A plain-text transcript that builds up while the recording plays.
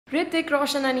Hrithik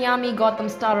Roshan and Yami Gautam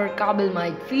starrer Kaabil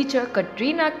might feature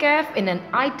Katrina Kaif in an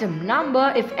item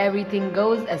number if everything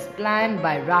goes as planned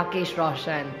by Rakesh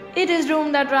Roshan. It is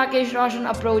rumored that Rakesh Roshan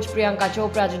approached Priyanka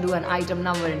Chopra to do an item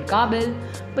number in Kaabil,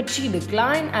 but she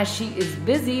declined as she is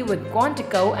busy with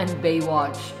Quantico and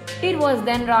Baywatch. It was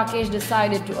then Rakesh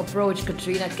decided to approach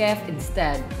Katrina Kaif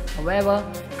instead. However,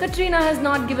 Katrina has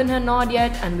not given her nod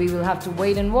yet, and we will have to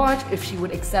wait and watch if she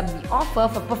would accept the offer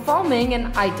for performing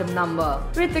an item number.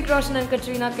 Hrithik Roshan and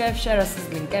Katrina Kaif share a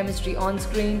sizzling chemistry on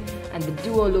screen, and the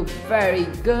duo look very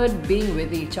good being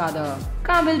with each other.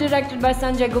 Kaabil, directed by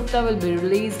Sanjay Gupta, will be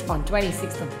released on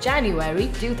 26th of January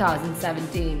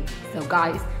 2017. So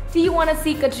guys, do you want to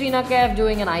see Katrina Kaif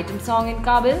doing an item song in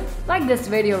Kaabil? Like this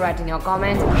video, write in your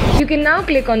comments. You can now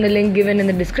click on the link given in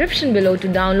the description below to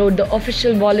download the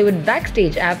official Bollywood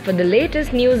Backstage app for the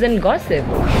latest news and gossip.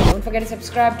 Don't forget to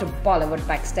subscribe to Bollywood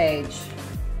Backstage.